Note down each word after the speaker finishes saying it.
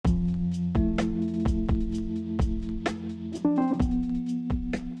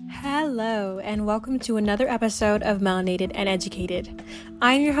Hello, and welcome to another episode of Melanated and Educated.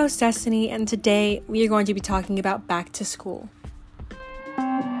 I'm your host, Destiny, and today we are going to be talking about back to school.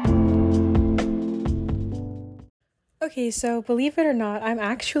 Okay, so believe it or not, I'm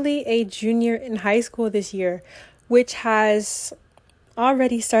actually a junior in high school this year, which has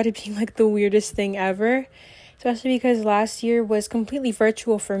already started being like the weirdest thing ever, especially because last year was completely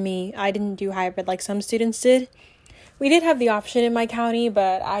virtual for me. I didn't do hybrid like some students did. We did have the option in my county,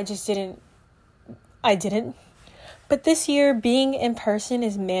 but I didn't. But this year, being in person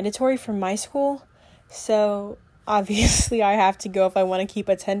is mandatory for my school. So obviously I have to go if I want to keep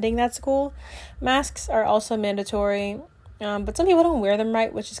attending that school. Masks are also mandatory. But some people don't wear them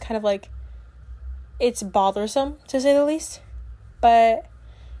right, which is kind of like, it's bothersome to say the least. But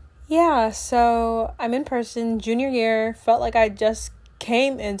yeah, so I'm in person, junior year, felt like I just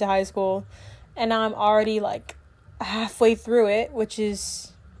came into high school. And now I'm already like halfway through it, which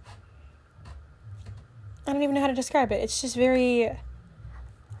is, I don't even know how to describe it. It's just very,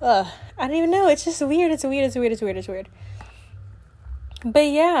 I don't even know. It's just weird. It's weird. But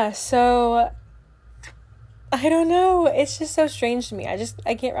yeah, so I don't know. It's just so strange to me.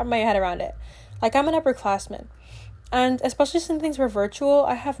 I can't wrap my head around it. Like, I'm an upperclassman, and especially since things were virtual,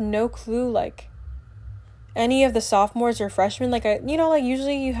 I have no clue, like, any of the sophomores or freshmen. Like,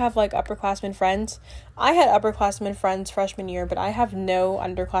 usually you have, like, upperclassmen friends. I had upperclassmen friends freshman year, but I have no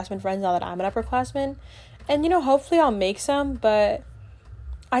underclassmen friends now that I'm an upperclassman. And, hopefully I'll make some, but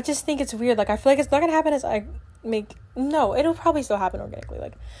I just think it's weird. Like, I feel like it's not gonna happen it'll probably still happen organically.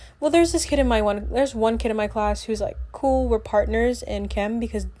 Like, well, there's one kid in my class who's, like, cool, we're partners in chem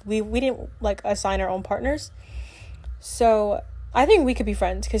because we didn't, like, assign our own partners. So I think we could be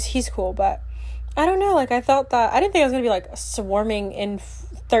friends because he's cool, but I don't know, like, I didn't think I was going to be, like, swarming in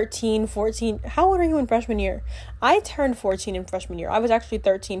 13, 14. How old are you in freshman year? I turned 14 in freshman year. I was actually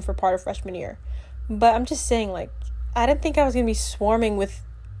 13 for part of freshman year. But I'm just saying, like, I didn't think I was going to be swarming with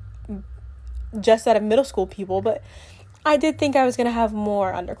just out of middle school people, but I did think I was going to have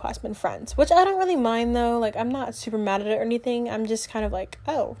more underclassmen friends, which I don't really mind, though. Like, I'm not super mad at it or anything. I'm just kind of like,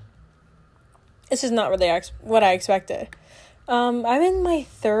 oh, this is not really what I expected. I'm in my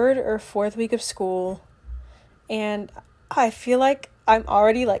third or fourth week of school, and I feel like I'm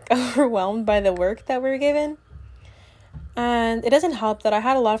already, like, overwhelmed by the work that we're given. And it doesn't help that I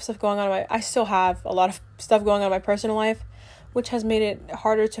had a lot of stuff going on I still have a lot of stuff going on in my personal life, which has made it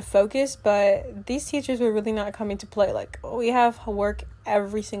harder to focus. But these teachers were really not coming to play. Like, we have work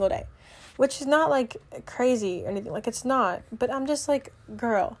every single day, which is not, like, crazy or anything. Like, it's not. But I'm just like,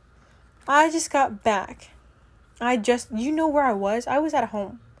 girl, I just got back. You know where I was? I was at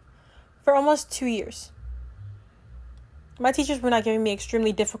home for almost 2 years. My teachers were not giving me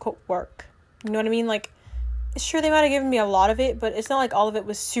extremely difficult work. You know what I mean? Like, sure, they might have given me a lot of it, but it's not like all of it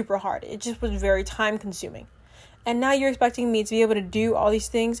was super hard. It just was very time consuming. And now you're expecting me to be able to do all these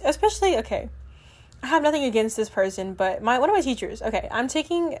things, especially, okay, I have nothing against this person, but one of my teachers, okay, I'm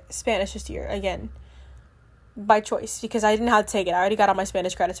taking Spanish this year, again, by choice, because I didn't know how to take it. I already got all my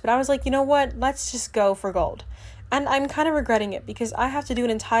Spanish credits, but I was like, you know what, let's just go for gold. And I'm kind of regretting it because I have to do an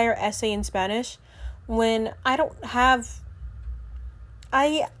entire essay in Spanish when I don't have,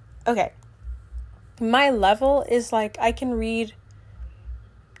 my level is like, I can read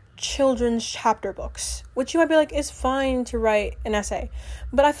children's chapter books, which you might be like, is fine to write an essay.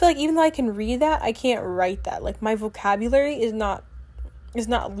 But I feel like even though I can read that, I can't write that. Like, my vocabulary is not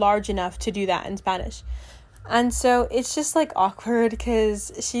large enough to do that in Spanish. And so it's just, like, awkward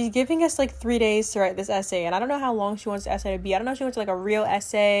because she's giving us, like, 3 days to write this essay. And I don't know how long she wants the essay to be. I don't know if she wants, like, a real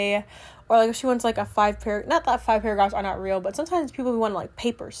essay or, like, if she wants, like, not that 5 paragraphs are not real, but sometimes people want, like,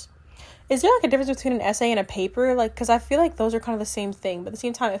 papers. Is there, like, a difference between an essay and a paper? Like, because I feel like those are kind of the same thing. But at the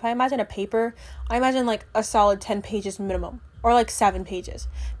same time, if I imagine a paper, I imagine, like, a solid 10 pages minimum. Or, like, 7 pages.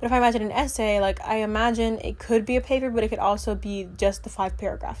 But if I imagine an essay, like, I imagine it could be a paper, but it could also be just the 5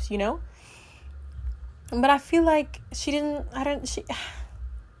 paragraphs, you know? But I feel like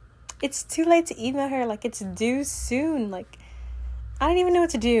it's too late to email her. Like, it's due soon. Like, I don't even know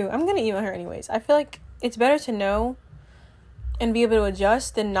what to do. I'm going to email her anyways. I feel like it's better to know and be able to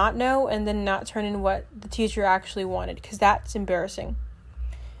adjust than not know and then not turn in what the teacher actually wanted, because that's embarrassing.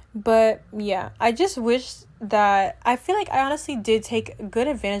 But yeah, I just wish that, I feel like I honestly did take good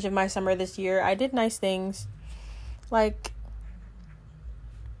advantage of my summer this year. I did nice things. Like,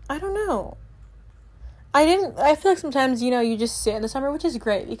 I don't know. I feel like sometimes, you just sit in the summer, which is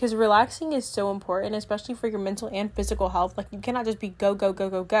great because relaxing is so important, especially for your mental and physical health. Like, you cannot just be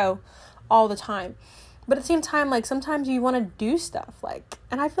go all the time. But at the same time, like, sometimes you want to do stuff, like,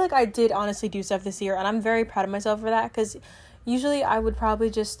 and I feel like I did honestly do stuff this year, and I'm very proud of myself for that, because Usually I would probably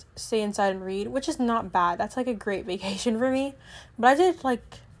just stay inside and read, which is not bad. That's like a great vacation for me. But I did like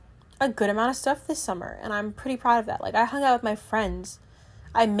a good amount of stuff this summer, and I'm pretty proud of that. Like, I hung out with my friends.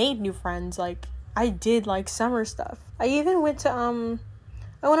 I made new friends. Like, I did like summer stuff. I even went on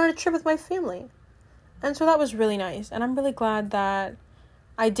a trip with my family. And so that was really nice. And I'm really glad that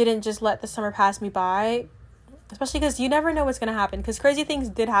I didn't just let the summer pass me by, especially because you never know what's going to happen, because crazy things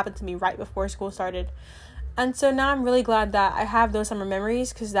did happen to me right before school started. And so now I'm really glad that I have those summer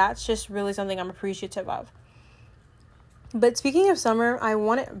memories, because that's just really something I'm appreciative of. But speaking of summer, I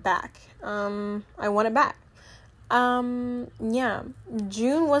want it back. Yeah,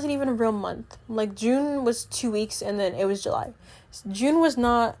 June wasn't even a real month. Like, June was 2 weeks and then it was July. June was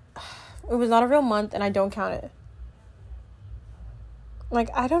not a real month, and I don't count it. Like,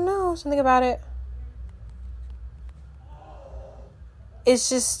 I don't know, something about it. It's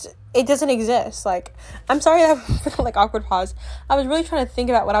just, it doesn't exist. Like, I'm sorry that like awkward pause. I was really trying to think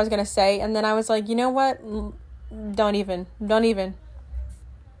about what I was gonna say, and then I was like, you know what? Don't even.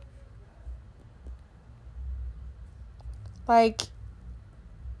 Like,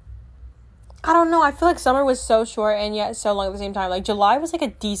 I don't know. I feel like summer was so short and yet so long at the same time. Like, July was like a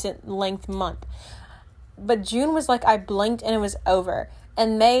decent length month, but June was like I blinked and it was over.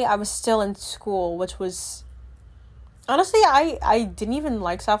 And May, I was still in school, which was honestly, I didn't even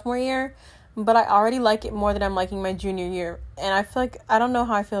like sophomore year, but I already like it more than I'm liking my junior year. And I feel like I don't know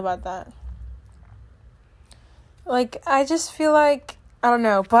how I feel about that. Like, I just feel like, I don't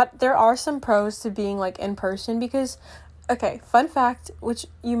know, but there are some pros to being like in person, because okay, fun fact, which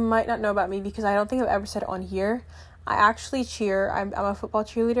you might not know about me because I don't think I've ever said it on here. I actually cheer. I'm a football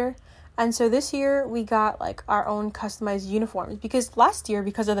cheerleader. And so this year we got like our own customized uniforms, because last year,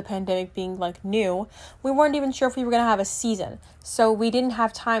 because of the pandemic being like new, we weren't even sure if we were going to have a season. So we didn't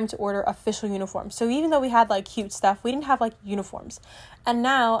have time to order official uniforms. So even though we had like cute stuff, we didn't have like uniforms. And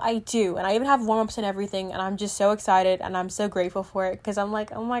now I do. And I even have warm-ups and everything. And I'm just so excited and I'm so grateful for it, because I'm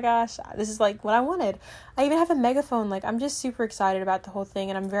like, oh my gosh, this is like what I wanted. I even have a megaphone. Like, I'm just super excited about the whole thing.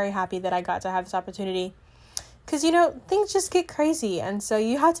 And I'm very happy that I got to have this opportunity. Because, you know, things just get crazy, and so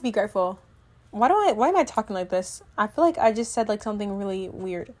you have to be grateful. Why am I talking like this? I feel like I just said, like, something really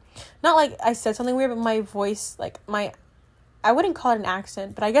weird. Not like I said something weird, but my voice, like, I wouldn't call it an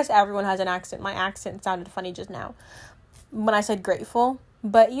accent, but I guess everyone has an accent. My accent sounded funny just now when I said grateful.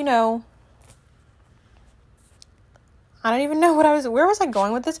 But, you know, I don't even know where was I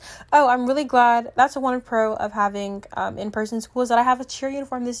going with this? Oh, I'm really glad. That's one pro of having in-person school, is that I have a cheer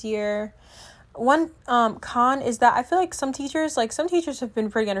uniform this year. One con is that I feel like some teachers have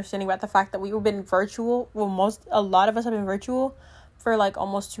been pretty understanding about the fact that we've been virtual. Well, a lot of us have been virtual for like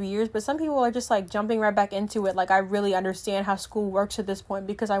almost 2 years, but some people are just like jumping right back into it. Like, I really understand how school works at this point,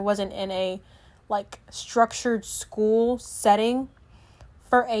 because I wasn't in a like structured school setting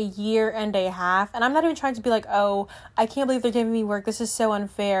for a year and a half. And I'm not even trying to be like, oh, I can't believe they're giving me work, this is so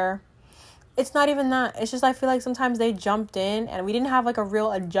unfair. It's not even that. It's just I feel like sometimes they jumped in and we didn't have like a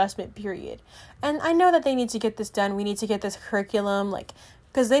real adjustment period. And I know that they need to get this done. We need to get this curriculum, like,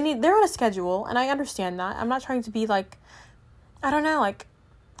 because they're on a schedule, and I understand that. I'm not trying to be like, I don't know, like,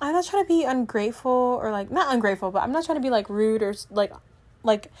 I'm not trying to be ungrateful, or like, not ungrateful, but I'm not trying to be like rude, or like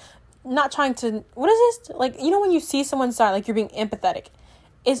not trying to, what is this? Like, you know, when you see someone's side, like, you're being empathetic.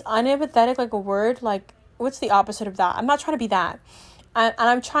 Is unempathetic like a word? Like, what's the opposite of that? I'm not trying to be that. And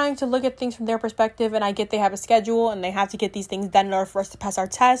I'm trying to look at things from their perspective, and I get they have a schedule and they have to get these things done in order for us to pass our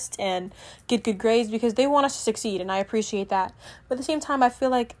test and get good grades, because they want us to succeed, and I appreciate that. But at the same time, I feel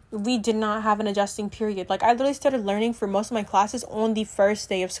like we did not have an adjusting period. Like, I literally started learning for most of my classes on the first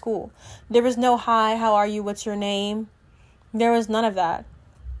day of school. There was no, hi, how are you, what's your name? There was none of that.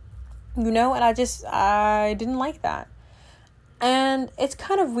 You know, and I didn't like that. And it's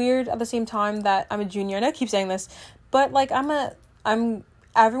kind of weird at the same time that I'm a junior, and I keep saying this, but like,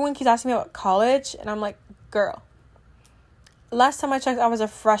 everyone keeps asking me about college, and I'm like, girl, last time I checked, I was a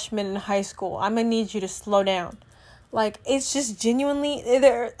freshman in high school. I'm gonna need you to slow down. Like, it's just genuinely,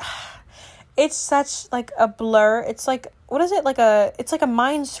 it's such like a blur. It's like, what is it? It's like a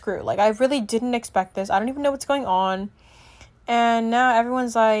mind screw. Like, I really didn't expect this. I don't even know what's going on. And now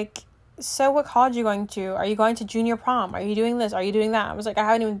everyone's like, so what college are you going to? Are you going to junior prom? Are you doing this? Are you doing that? I was like, I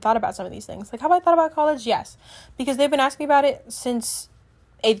haven't even thought about some of these things. Like, have I thought about college? Yes. Because they've been asking me about it since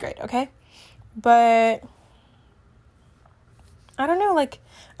 8th grade, okay? But I don't know, like,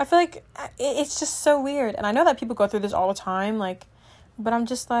 I feel like it's just so weird. And I know that people go through this all the time, like, but I'm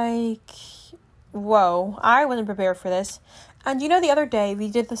just like, whoa, I wasn't prepared for this. And you know, the other day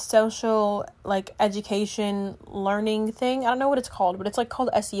we did the social, like, education learning thing. I don't know what it's called, but it's like called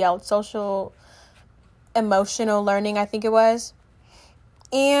SEL. It's social, emotional learning, I think it was.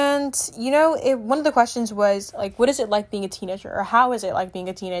 And, one of the questions was, like, what is it like being a teenager? Or how is it like being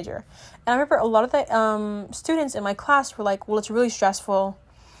a teenager? And I remember a lot of the students in my class were like, well, it's really stressful.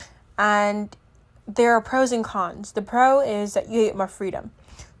 And there are pros and cons. The pro is that you get more freedom,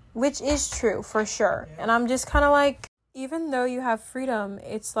 which is true for sure. And I'm just kind of like, even though you have freedom,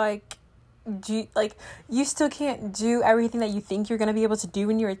 it's like, you still can't do everything that you think you're going to be able to do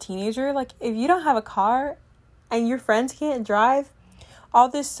when you're a teenager. Like, if you don't have a car and your friends can't drive, all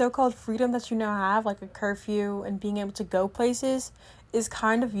this so-called freedom that you now have, like a curfew and being able to go places, is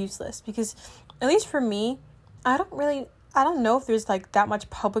kind of useless. Because, at least for me, I don't know if there's, like, that much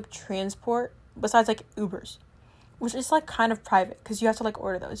public transport besides, like, Ubers, which is, like, kind of private, because you have to, like,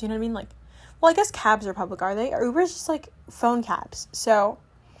 order those, you know what I mean? Like, well, I guess cabs are public, are they? Or Uber's just, like, phone cabs. So,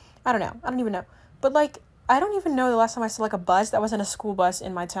 I don't know. I don't even know. But, like, I don't even know the last time I saw, like, a bus that wasn't a school bus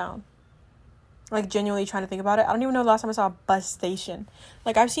in my town. Like, genuinely trying to think about it. I don't even know the last time I saw a bus station.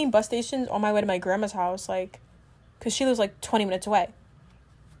 Like, I've seen bus stations on my way to my grandma's house, like, because she lives, like, 20 minutes away.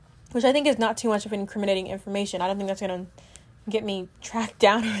 Which I think is not too much of incriminating information. I don't think that's going to get me tracked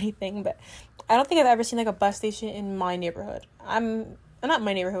down or anything. But I don't think I've ever seen, like, a bus station in my neighborhood. Not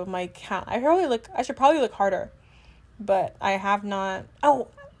my neighborhood, my town. I should probably look harder. But I have not. Oh,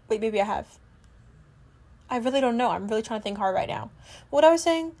 wait, maybe I have. I really don't know. I'm really trying to think hard right now. What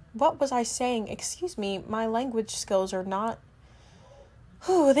was I saying? Excuse me. My language skills are not...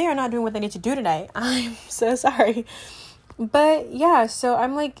 they are not doing what they need to do today. I'm so sorry. But yeah, so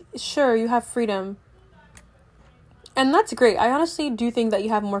I'm like, sure, you have freedom. And that's great. I honestly do think that you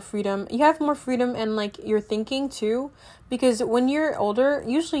have more freedom. You have more freedom in, like, your thinking, too. Because when you're older,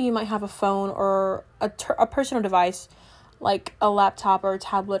 usually you might have a phone or a personal device, like a laptop or a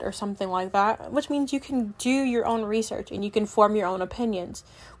tablet or something like that, which means you can do your own research and you can form your own opinions,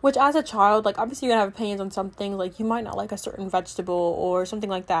 which as a child, like, obviously you're gonna have opinions on something, like you might not like a certain vegetable or something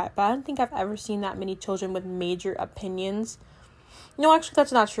like that, but I don't think I've ever seen that many children with major opinions. No, actually,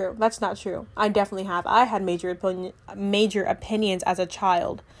 that's not true. I definitely have. I had major opinions as a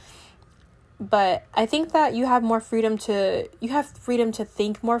child, but I think that you have freedom to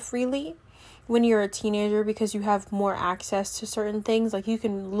think more freely when you're a teenager, because you have more access to certain things. Like, you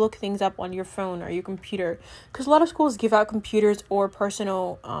can look things up on your phone or your computer, because a lot of schools give out computers or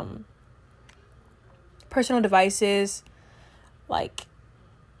personal devices, like,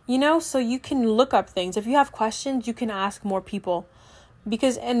 so you can look up things. If you have questions, you can ask more people.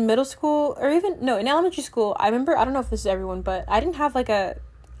 Because in middle school, in elementary school, I remember, I don't know if this is everyone, but I didn't have like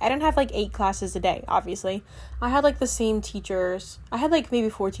 8 classes a day, obviously. I had like the same teachers. I had like maybe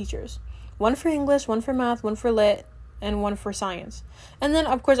 4 teachers. 1 for English, 1 for math, 1 for lit, and 1 for science. And then,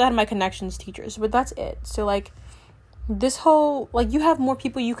 of course, I had my connections teachers, but that's it. So, like, this whole, like, you have more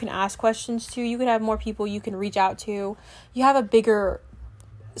people you can ask questions to. You could have more people you can reach out to. You have a bigger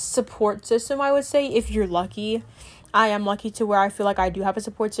support system, I would say, if you're lucky. I am lucky to where I feel like I do have a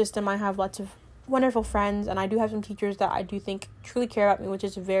support system. I have lots of wonderful friends, and I do have some teachers that I do think truly care about me, which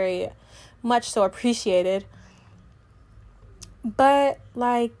is very much so appreciated. But,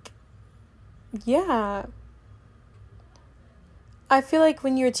 like, yeah, I feel like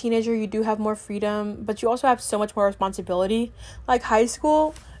when you're a teenager, you do have more freedom, but you also have so much more responsibility. Like, high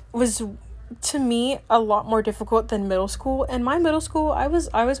school was, to me, a lot more difficult than middle school. And my middle school, I was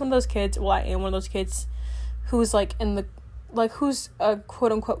one of those kids, well, I am one of those kids who's like who's a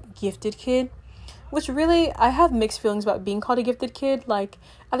quote unquote gifted kid, which really, I have mixed feelings about being called a gifted kid. Like,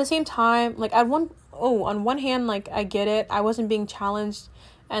 at the same time, like, on one hand, like, I get it. I wasn't being challenged,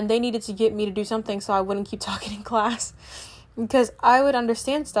 and they needed to get me to do something so I wouldn't keep talking in class, because I would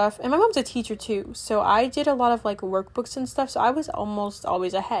understand stuff. And my mom's a teacher too, so I did a lot of, like, workbooks and stuff, so I was almost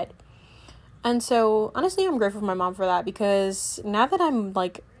always ahead. And so, honestly, I'm grateful for my mom for that, because now that I'm,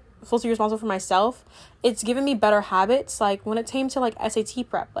 like, fully responsible for myself, it's given me better habits. Like, when it came to, like, SAT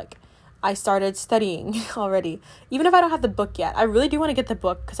prep, like, I started studying already. Even if I don't have the book yet, I really do want to get the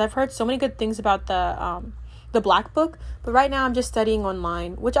book, because I've heard so many good things about the Black Book. But right now I'm just studying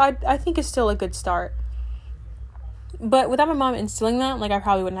online, which I think is still a good start. But without my mom instilling that, like, I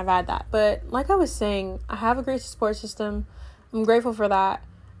probably wouldn't have had that. But like I was saying, I have a great support system. I'm grateful for that.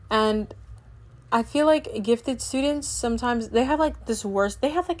 And I feel like gifted students, sometimes they have like this worst,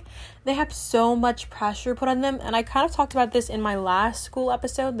 they have so much pressure put on them. And I kind of talked about this in my last school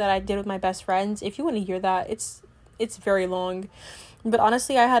episode that I did with my best friends. If you want to hear that, it's very long. But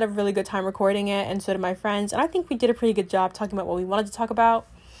honestly, I had a really good time recording it, and so did my friends. And I think we did a pretty good job talking about what we wanted to talk about.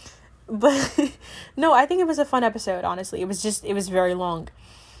 But no, I think it was a fun episode, honestly. It was very long.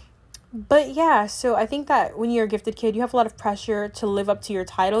 But yeah, so I think that when you're a gifted kid, you have a lot of pressure to live up to your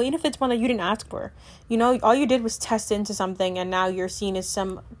title, even if it's one that you didn't ask for. You know, all you did was test into something, and now you're seen as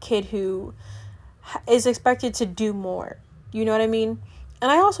some kid who is expected to do more. You know what I mean? And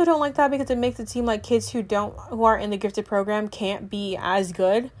I also don't like that because it makes it seem like kids who are in the gifted program can't be as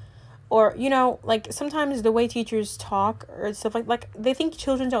good. Or, you know, like, sometimes the way teachers talk or stuff like they think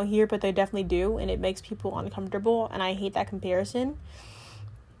children don't hear, but they definitely do, and it makes people uncomfortable, and I hate that comparison.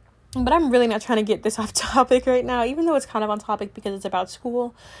 But I'm really not trying to get this off topic right now, even though it's kind of on topic because it's about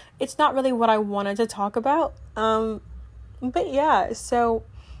school. It's not really what I wanted to talk about. But yeah, so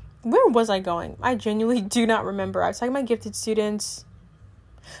where was I going? I genuinely do not remember. I was talking about gifted students.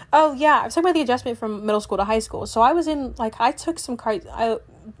 Oh yeah, I was talking about the adjustment from middle school to high school. So I was in, like, I took some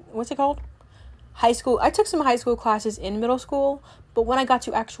what's it called? High school. I took some high school classes in middle school, but when I got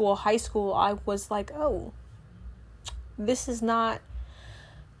to actual high school, I was like, oh, this is not.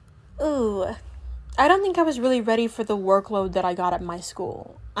 Ooh, I don't think I was really ready for the workload that I got at my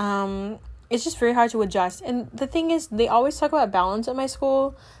school. It's just very hard to adjust. And the thing is, they always talk about balance at my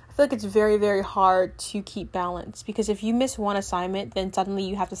school. I feel like it's very, very hard to keep balance because if you miss one assignment, then suddenly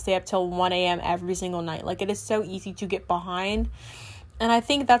you have to stay up till 1 a.m. every single night. Like, it is so easy to get behind. And I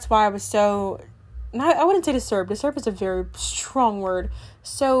think that's why I was so, I wouldn't say disturbed. Disturbed is a very strong word.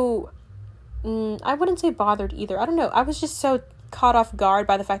 So, I wouldn't say bothered either. I don't know. I was just so caught off guard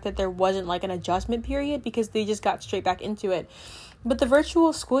by the fact that there wasn't like an adjustment period because they just got straight back into it. But the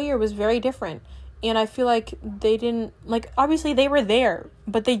virtual school year was very different, and I feel like they didn't, like, obviously they were there,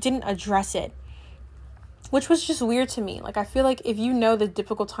 but they didn't address it, which was just weird to me. Like, I feel like if you know the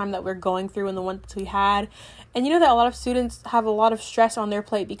difficult time that we're going through and the one that we had, and you know that a lot of students have a lot of stress on their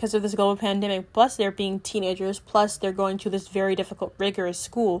plate because of this global pandemic, plus they're being teenagers, plus they're going to this very difficult, rigorous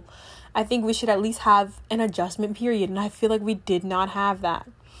school, I think we should at least have an adjustment period, and I feel like we did not have that.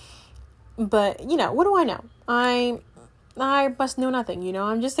 But, you know, what do I know? I must know nothing, you know?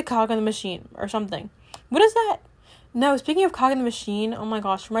 I'm just a cog in the machine or something. What is that? No, speaking of cog in the machine, oh my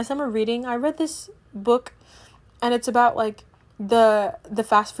gosh, for my summer reading, I read this book, and it's about, like, the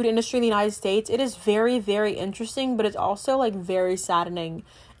fast food industry in the United States. It is very, very interesting, but it's also, like, very saddening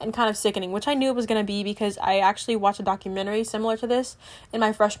and kind of sickening, which I knew it was going to be because I actually watched a documentary similar to this in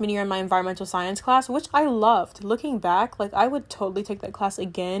my freshman year in my environmental science class, which I loved. Looking back, like, I would totally take that class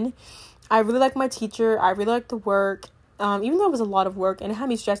again. I really liked my teacher. I really liked the work. Even though it was a lot of work and it had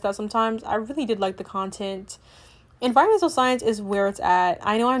me stressed out sometimes, I really did like the content. Environmental science is where it's at.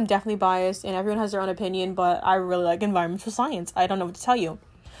 I know I'm definitely biased and everyone has their own opinion, but I really like environmental science. I don't know what to tell you.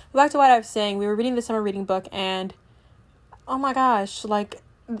 But back to what I was saying, we were reading the summer reading book, and oh my gosh, like,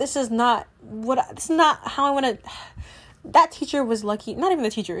 this is not how I want to. That teacher was lucky. Not even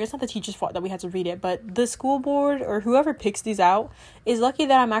the teacher. It's not the teacher's fault that we had to read it, but the school board or whoever picks these out is lucky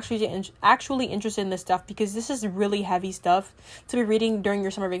that I'm actually interested in this stuff, because this is really heavy stuff to be reading during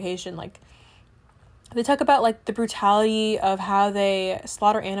your summer vacation. Like, they talk about, like, the brutality of how they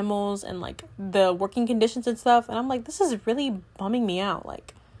slaughter animals and, like, the working conditions and stuff, and I'm like, this is really bumming me out.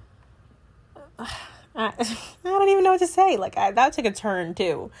 Like, I don't even know what to say. Like, that took a turn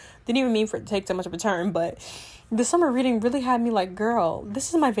too. Didn't even mean for it to take so much of a turn, but the summer reading really had me like, girl,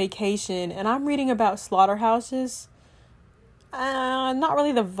 this is my vacation and I'm reading about slaughterhouses. Not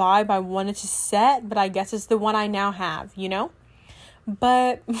really the vibe I wanted to set, but I guess it's the one I now have, you know?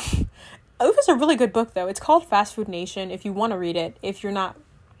 But it was a really good book though. It's called Fast Food Nation if you want to read it, if you're not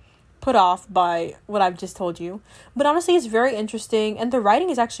put off by what I've just told you. But honestly, it's very interesting, and the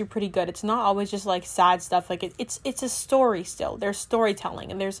writing is actually pretty good. It's not always just like sad stuff. Like, it's a story still. There's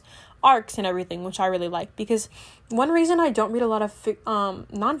storytelling and there's arcs and everything, which I really like, because one reason I don't read a lot of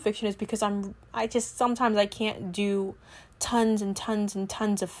nonfiction is because I just sometimes I can't do tons and tons and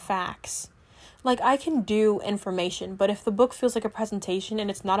tons of facts. Like, I can do information, but if the book feels like a presentation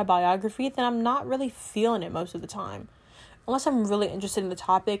and it's not a biography, then I'm not really feeling it most of the time. Unless I'm really interested in the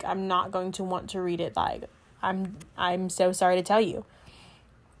topic, I'm not going to want to read it. Like, I'm so sorry to tell you.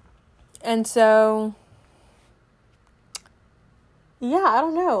 And so, yeah, I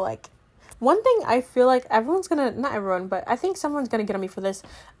don't know. Like, one thing I feel like everyone's gonna, not everyone, but I think someone's gonna get on me for this.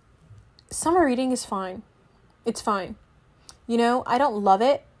 Summer reading is fine. It's fine. You know, I don't love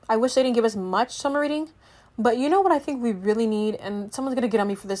it. I wish they didn't give us much summer reading. But you know what I think we really need, and someone's gonna get on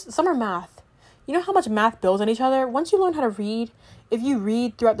me for this? Summer math. You know how much math builds on each other? Once you learn how to read, if you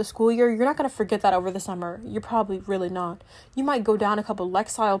read throughout the school year, you're not going to forget that over the summer. You're probably really not. You might go down a couple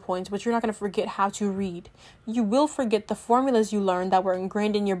Lexile points, but you're not going to forget how to read. You will forget the formulas you learned that were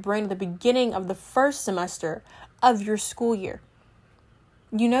ingrained in your brain at the beginning of the first semester of your school year.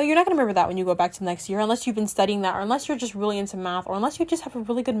 you're not going to remember that when you go back to next year, unless you've been studying that, or unless you're just really into math, or unless you just have a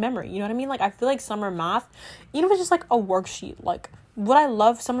really good memory. You know what I mean? Like, I feel like summer math, even if it's just like a worksheet, like, would I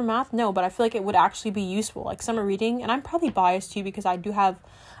love summer math? No, but I feel like it would actually be useful. Like summer reading, and I'm probably biased too because I do have,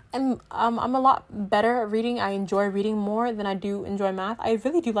 I'm a lot better at reading. I enjoy reading more than I do enjoy math. I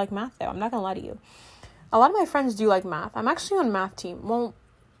really do like math though. I'm not gonna lie to you. A lot of my friends do like math. I'm actually on math team. Well,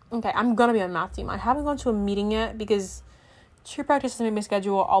 okay, I'm gonna be on math team. I haven't gone to a meeting yet because cheer practice has made my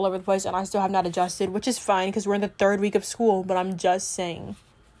schedule all over the place, and I still have not adjusted, which is fine because we're in the 3rd week of school. But I'm just saying,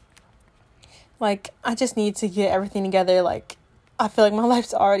 like, I just need to get everything together. Like, I feel like my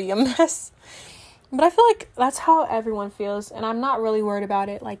life's already a mess. But I feel like that's how everyone feels, and I'm not really worried about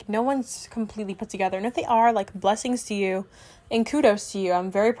it. Like, no one's completely put together, and if they are, like, blessings to you and kudos to you. I'm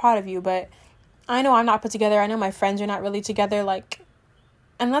very proud of you, but I know I'm not put together. I know my friends are not really together, like,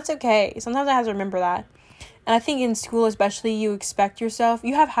 and that's okay. Sometimes I have to remember that. And I think in school especially, you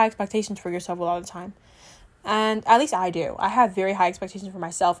have high expectations for yourself a lot of the time. And at least I do. I have very high expectations for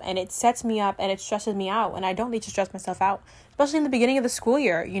myself, and it sets me up and it stresses me out, and I don't need to stress myself out, especially in the beginning of the school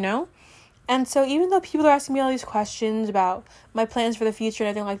year, you know? And so even though people are asking me all these questions about my plans for the future and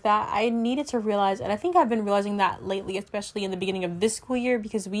everything like that, I needed to realize, and I think I've been realizing that lately, especially in the beginning of this school year,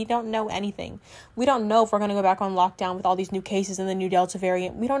 because we don't know anything. We don't know if we're going to go back on lockdown with all these new cases and the new Delta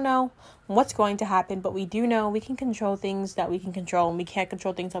variant. We don't know what's going to happen, but we do know we can control things that we can control, and we can't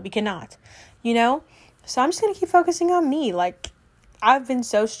control things that we cannot, you know? So I'm just going to keep focusing on me. Like, I've been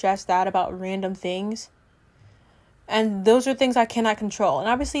so stressed out about random things. And those are things I cannot control. And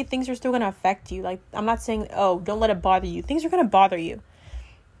obviously, things are still going to affect you. Like, I'm not saying, oh, don't let it bother you. Things are going to bother you.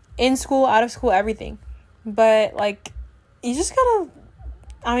 In school, out of school, everything. But, like, you just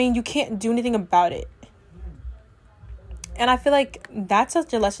gotta, you can't do anything about it. And I feel like that's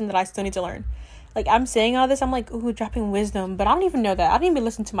such a lesson that I still need to learn. Like, I'm saying all this, I'm like, ooh, dropping wisdom. But I don't even know that. I don't even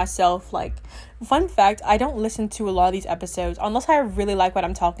listen to myself. Like, fun fact, I don't listen to a lot of these episodes unless I really like what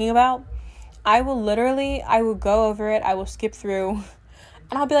I'm talking about. I will go over it, I will skip through,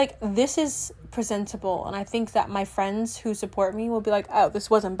 and I'll be like, this is presentable, and I think that my friends who support me will be like, oh, this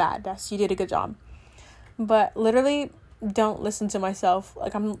wasn't bad, Bess, you did a good job. But literally, don't listen to myself.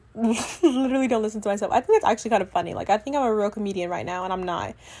 Like, I'm literally don't listen to myself. I think it's actually kind of funny. Like, I think I'm a real comedian right now, and I'm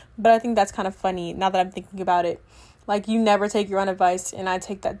not, but I think that's kind of funny now that I'm thinking about it. Like, you never take your own advice, and I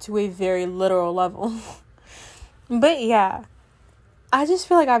take that to a very literal level. But yeah, I just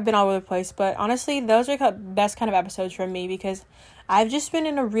feel like I've been all over the place, but honestly, those are the best kind of episodes for me because I've just been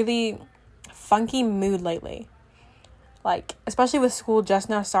in a really funky mood lately. Like, especially with school just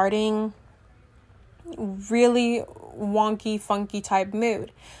now starting, really wonky, funky type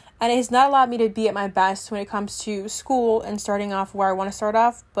mood. And it's not allowed me to be at my best when it comes to school and starting off where I want to start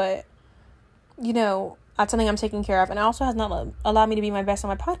off, but, you know, that's something I'm taking care of. And it also has not allowed me to be my best on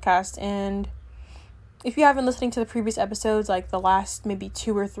my podcast, and if you haven't listened to the previous episodes, like the last maybe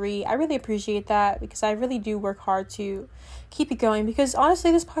 2 or 3, I really appreciate that because I really do work hard to keep it going because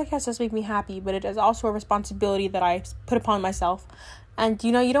honestly, this podcast does make me happy, but it is also a responsibility that I put upon myself. And,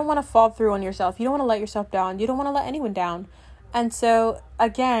 you know, you don't want to fall through on yourself. You don't want to let yourself down. You don't want to let anyone down. And so,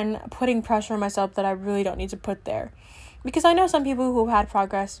 again, putting pressure on myself that I really don't need to put there. Because I know some people who have had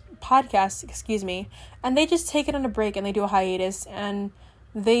podcasts, and they just take it on a break and they do a hiatus and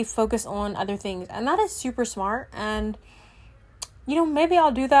they focus on other things, and that is super smart. And, you know, maybe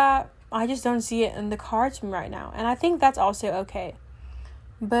I'll do that. I just don't see it in the cards right now, and I think that's also okay.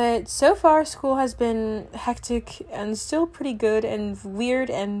 But so far, school has been hectic and still pretty good and weird,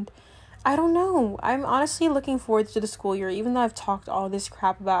 and I don't know. I'm honestly looking forward to the school year, even though I've talked all this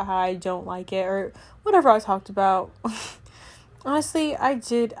crap about how I don't like it or whatever I talked about. Honestly, I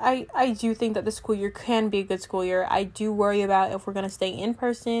do think that the school year can be a good school year. I do worry about if we're going to stay in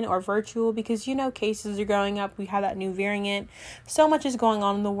person or virtual because, you know, cases are going up. We have that new variant. So much is going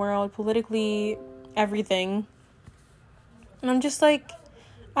on in the world, politically, everything. And I'm just like,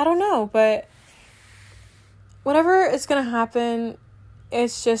 I don't know, but whatever is going to happen,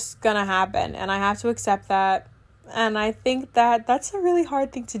 it's just going to happen. And I have to accept that. And I think that that's a really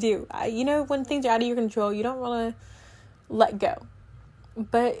hard thing to do. You know, when things are out of your control, you don't want to let go,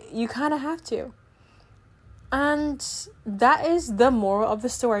 but you kind of have to. And that is the moral of the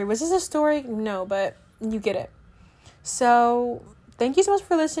story. Was this a story? No, but you get it. So thank you so much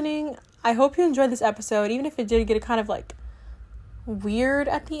for listening. I hope you enjoyed this episode, even if it did get a kind of like weird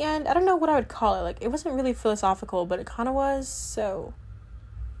at the end. I don't know what I would call it. Like, it wasn't really philosophical, but it kind of was. So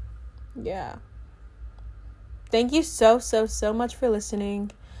yeah, thank you so much for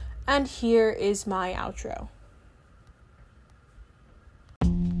listening, and here is my outro.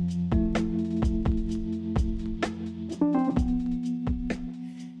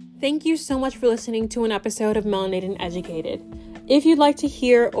 Thank you so much for listening to an episode of Melanated and Educated. If you'd like to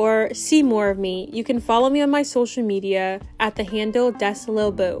hear or see more of me, you can follow me on my social media at the handle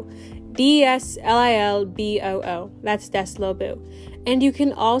Deslilboo. DSLILBOO. That's Deslilboo. And you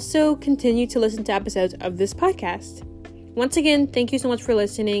can also continue to listen to episodes of this podcast. Once again, thank you so much for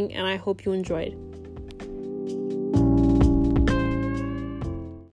listening, and I hope you enjoyed.